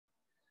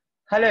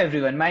Hello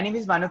everyone, my name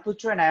is Manav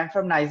Putra and I am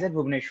from NISER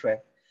Bhubaneswar.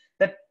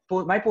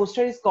 My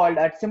poster is called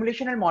a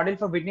simulational model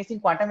for witnessing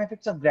quantum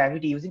effects of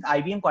gravity using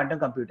IBM quantum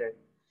computer.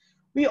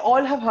 We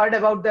all have heard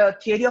about the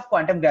theory of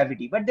quantum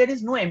gravity, but there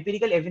is no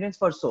empirical evidence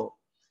for so,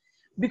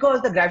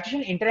 because the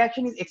gravitational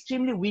interaction is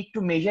extremely weak to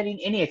measure in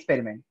any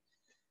experiment.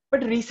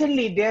 But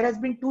recently there has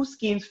been two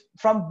schemes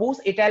from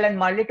Bose et al. And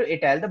Marleto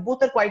et al. The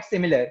both are quite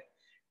similar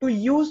to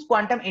use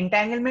quantum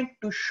entanglement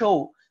to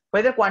show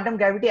whether quantum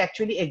gravity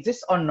actually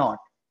exists or not.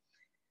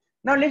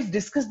 Now let's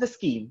discuss the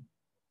scheme.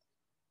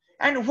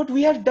 And what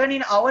we have done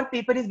in our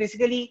paper is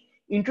basically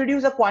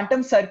introduce a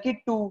quantum circuit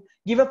to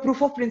give a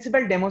proof of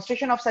principle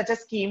demonstration of such a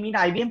scheme in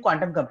IBM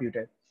quantum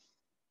computer.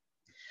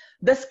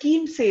 The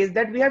scheme says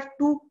that we have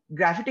two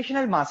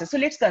gravitational masses. So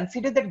let's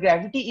consider that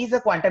gravity is a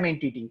quantum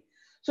entity.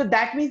 So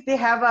that means they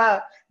have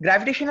a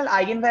gravitational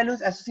eigenvalues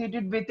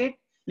associated with it.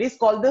 Let's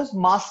call those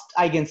masked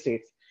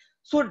eigenstates.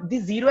 So the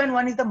 0 and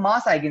 1 is the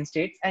mass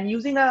eigenstates, and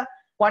using a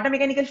quantum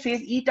mechanical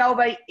phase E tau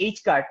by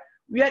h cut,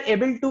 we are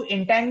able to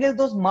entangle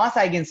those mass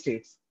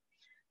eigenstates.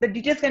 The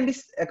details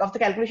of the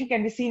calculation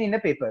can be seen in the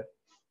paper.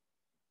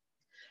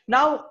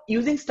 Now,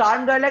 using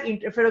Stern-Gerlach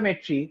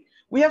interferometry,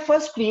 we have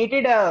first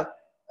created a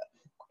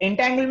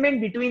entanglement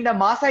between the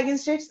mass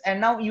eigenstates,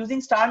 and now using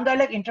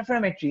Stern-Gerlach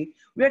interferometry,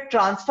 we are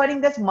transferring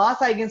this mass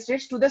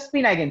eigenstates to the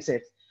spin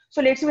eigenstates.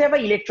 So let's say we have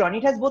an electron,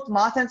 it has both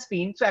mass and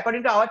spin. So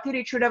according to our theory,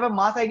 it should have a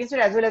mass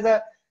eigenstate as well as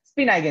a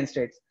spin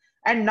eigenstates.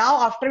 And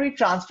now after we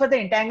transfer the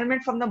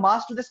entanglement from the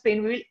mass to the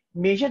spin, we will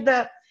measure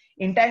the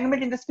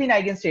entanglement in the spin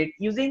eigenstate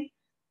using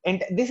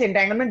this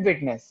entanglement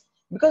witness.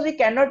 Because we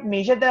cannot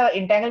measure the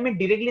entanglement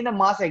directly in the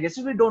mass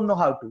eigenstate, we don't know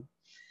how to.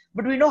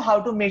 But we know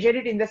how to measure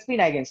it in the spin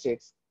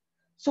eigenstates.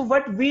 So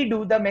what we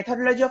do, the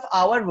methodology of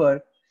our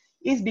work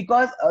is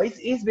because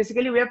is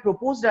basically we have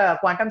proposed a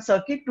quantum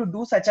circuit to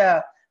do such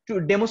a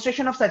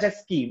demonstration of such a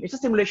scheme. It's a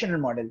simulational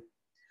model.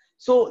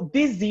 So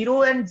this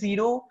 0 and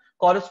 0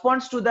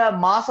 corresponds to the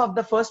mass of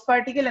the first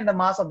particle and the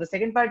mass of the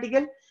second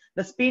particle.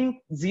 The spin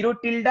 0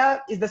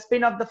 tilde is the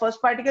spin of the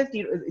first particle.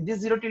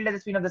 This 0 tilde is the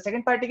spin of the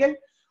second particle.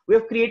 We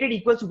have created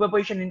equal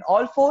superposition in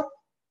all four.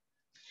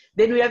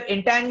 Then we have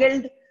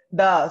entangled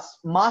the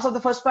mass of the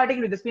first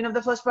particle with the spin of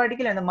the first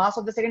particle and the mass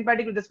of the second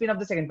particle with the spin of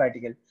the second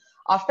particle.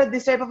 After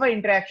this type of an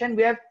interaction,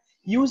 we have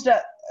used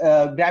a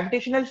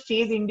gravitational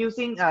phase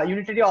inducing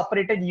unitary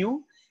operator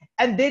U,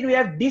 and then we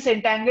have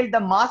disentangled the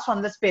mass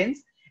from the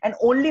spins and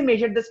only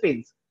measured the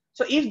spins.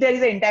 So if there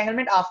is an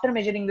entanglement after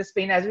measuring the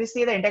spin, as we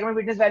say the entanglement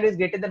witness value is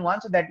greater than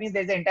 1, so that means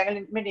there is an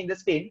entanglement in the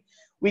spin,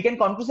 we can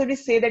conclusively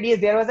say that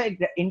yes, there was an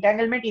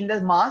entanglement in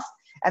the mass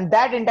and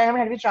that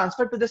entanglement has been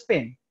transferred to the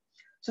spin.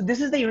 So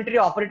this is the unitary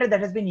operator that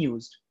has been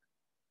used.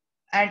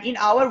 And in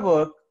our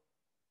work,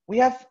 we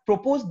have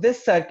proposed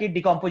this circuit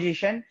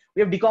decomposition.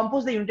 We have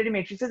decomposed the unitary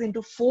matrices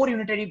into 4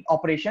 unitary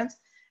operations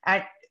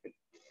and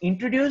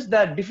introduced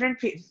the different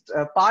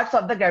parts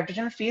of the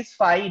gravitational phase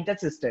phi in the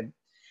system.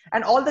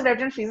 And all the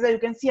gravitational phases that you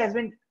can see has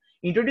been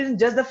introduced in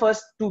just the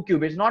first 2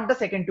 qubits, not the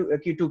second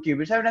two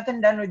qubits. I have nothing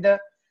done with the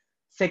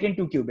second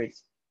 2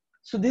 qubits.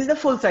 So this is the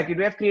full circuit.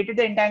 We have created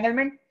the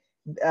entanglement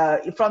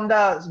from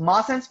the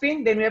mass and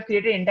spin. Then we have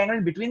created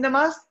entanglement between the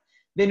mass.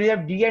 Then we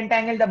have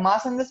de-entangled the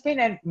mass and the spin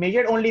and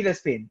measured only the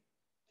spin.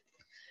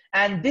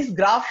 And this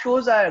graph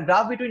shows a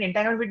graph between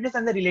entanglement witness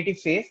and the relative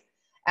phase.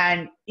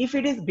 And if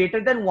it is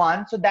greater than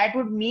 1, so that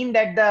would mean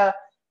that the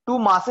two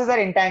masses are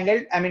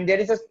entangled. I mean, there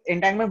is an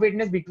entanglement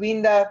witness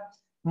between the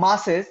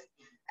masses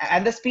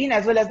and the spin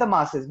as well as the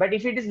masses. But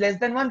if it is less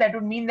than 1, that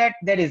would mean that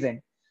there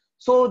isn't.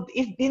 So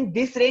if in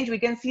this range, we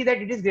can see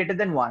that it is greater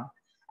than 1.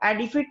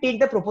 And if we take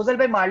the proposal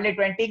by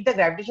Marleto and take the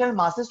gravitational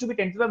masses to be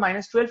 10 to the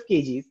minus 12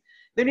 kgs,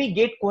 then we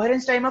get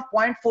coherence time of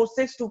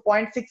 0.46 to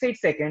 0.68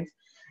 seconds.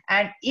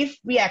 And if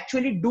we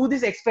actually do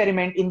this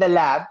experiment in the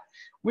lab,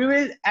 we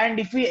will, and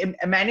if we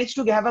manage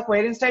to have a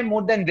coherence time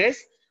more than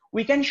this,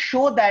 we can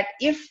show that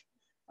if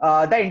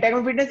the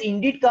entanglement witness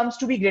indeed comes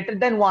to be greater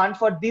than 1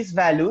 for these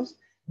values,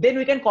 then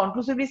we can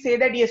conclusively say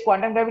that yes,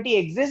 quantum gravity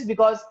exists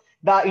because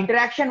the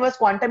interaction was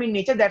quantum in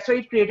nature, that's why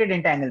it created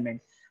entanglement.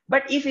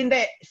 But if in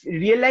the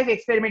real life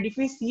experiment, if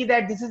we see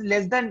that this is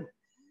less than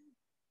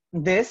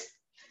this,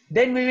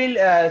 then we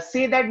will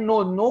say that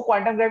no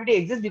quantum gravity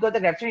exists because the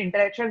gravitational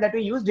interaction that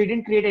we used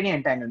didn't create any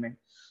entanglement.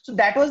 So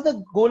that was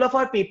the goal of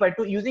our paper,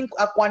 to using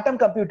a quantum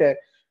computer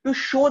to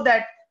show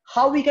that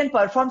how we can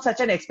perform such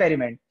an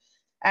experiment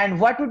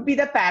and what would be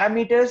the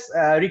parameters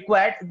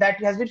required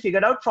that has been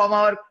figured out from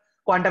our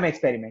quantum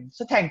experiment.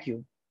 So thank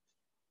you.